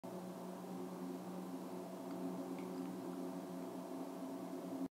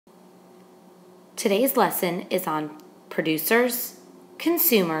Today's lesson is on producers,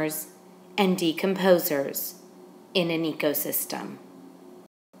 consumers, and decomposers in an ecosystem.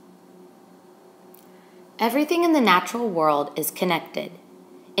 Everything in the natural world is connected.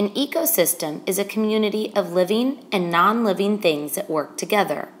 An ecosystem is a community of living and non-living things that work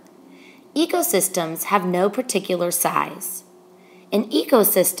together. Ecosystems have no particular size. An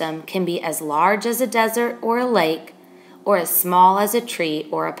ecosystem can be as large as a desert or a lake, or as small as a tree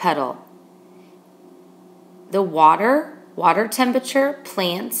or a petal. The water temperature,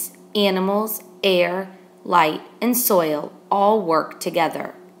 plants, animals, air, light, and soil all work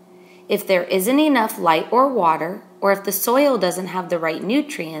together. If there isn't enough light or water, or if the soil doesn't have the right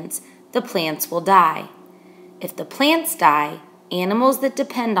nutrients, the plants will die. If the plants die, animals that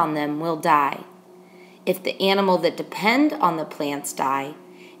depend on them will die. If the animal that depend on the plants die,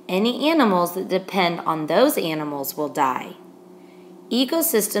 any animals that depend on those animals will die.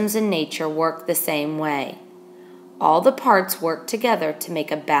 Ecosystems in nature work the same way. All the parts work together to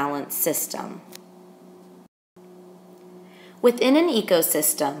make a balanced system. Within an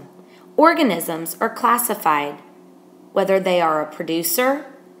ecosystem, organisms are classified whether they are a producer,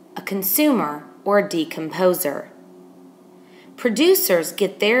 a consumer, or a decomposer. Producers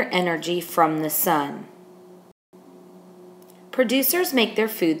get their energy from the sun. Producers make their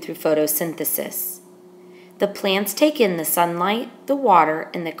food through photosynthesis. The plants take in the sunlight, the water,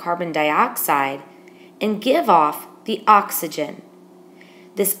 and the carbon dioxide and give off the oxygen.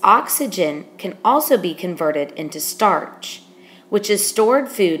 This oxygen can also be converted into starch, which is stored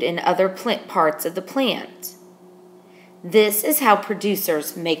food in other parts of the plant. This is how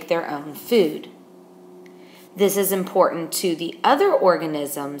producers make their own food. This is important to the other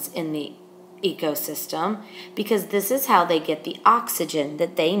organisms in the ecosystem because this is how they get the oxygen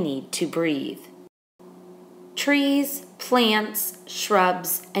that they need to breathe. Trees, plants,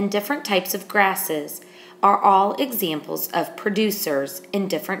 shrubs, and different types of grasses are all examples of producers in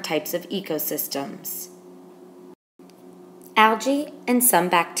different types of ecosystems. Algae and some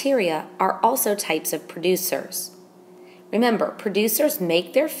bacteria are also types of producers. Remember, producers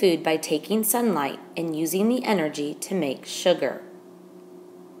make their food by taking sunlight and using the energy to make sugar.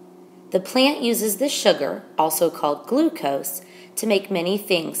 The plant uses the sugar, also called glucose, to make many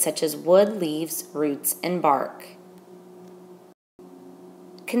things such as wood, leaves, roots, and bark.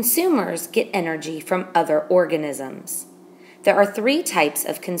 Consumers get energy from other organisms. There are three types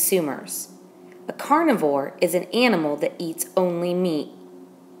of consumers. A carnivore is an animal that eats only meat.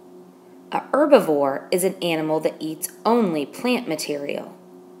 A herbivore is an animal that eats only plant material.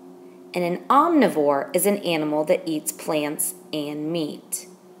 And an omnivore is an animal that eats plants and meat.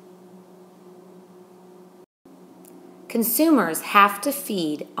 Consumers have to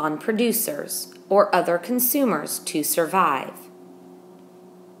feed on producers or other consumers to survive.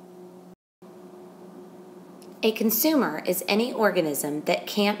 A consumer is any organism that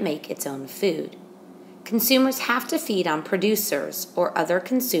can't make its own food. Consumers have to feed on producers or other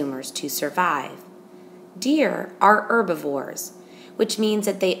consumers to survive. Deer are herbivores, which means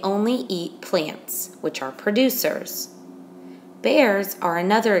that they only eat plants, which are producers. Bears are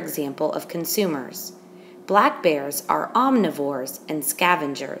another example of consumers. Black bears are omnivores and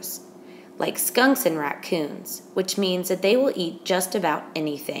scavengers, like skunks and raccoons, which means that they will eat just about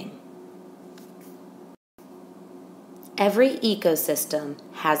anything. Every ecosystem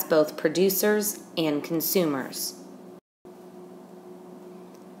has both producers and consumers.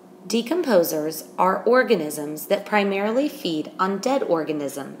 Decomposers are organisms that primarily feed on dead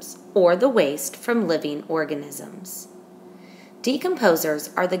organisms or the waste from living organisms. Decomposers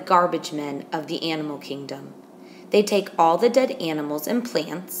are the garbage men of the animal kingdom. They take all the dead animals and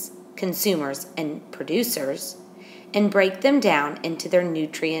plants, consumers and producers, and break them down into their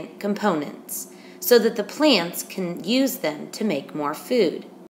nutrient components, so that the plants can use them to make more food.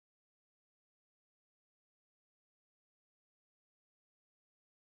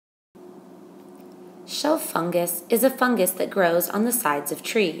 Shelf fungus is a fungus that grows on the sides of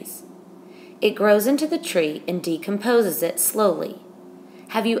trees. It grows into the tree and decomposes it slowly.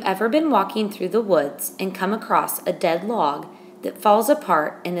 Have you ever been walking through the woods and come across a dead log that falls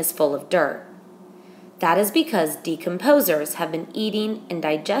apart and is full of dirt? That is because decomposers have been eating and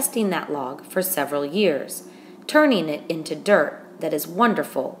digesting that log for several years, turning it into dirt that is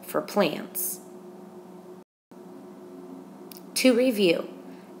wonderful for plants. To review,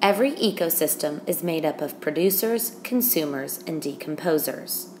 every ecosystem is made up of producers, consumers, and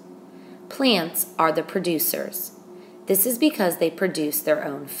decomposers. Plants are the producers. This is because they produce their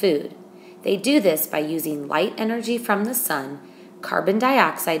own food. They do this by using light energy from the sun, carbon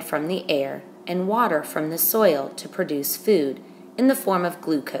dioxide from the air, and water from the soil to produce food in the form of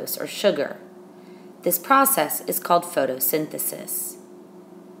glucose or sugar. This process is called photosynthesis.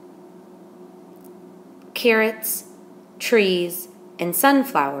 Carrots, trees, and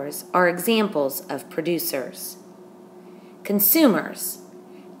sunflowers are examples of producers. Consumers.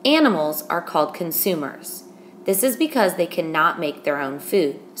 Animals are called consumers. This is because they cannot make their own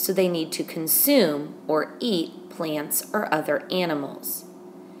food, so they need to consume or eat plants or other animals.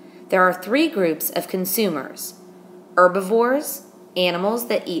 There are 3 groups of consumers: herbivores, animals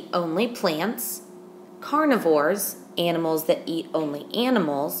that eat only plants; carnivores, animals that eat only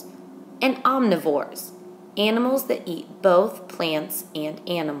animals; and omnivores, animals that eat both plants and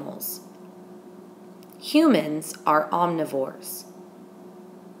animals. Humans are omnivores.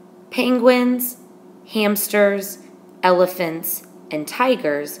 Penguins, hamsters, elephants, and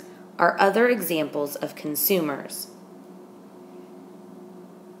tigers are other examples of consumers.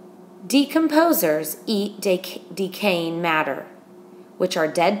 Decomposers eat decaying matter, which are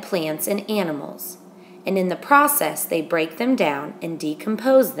dead plants and animals, and in the process they break them down and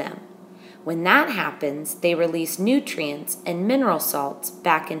decompose them. When that happens, they release nutrients and mineral salts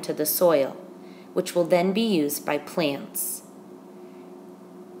back into the soil, which will then be used by plants.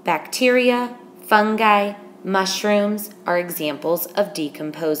 Bacteria, fungi, mushrooms are examples of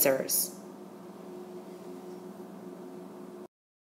decomposers.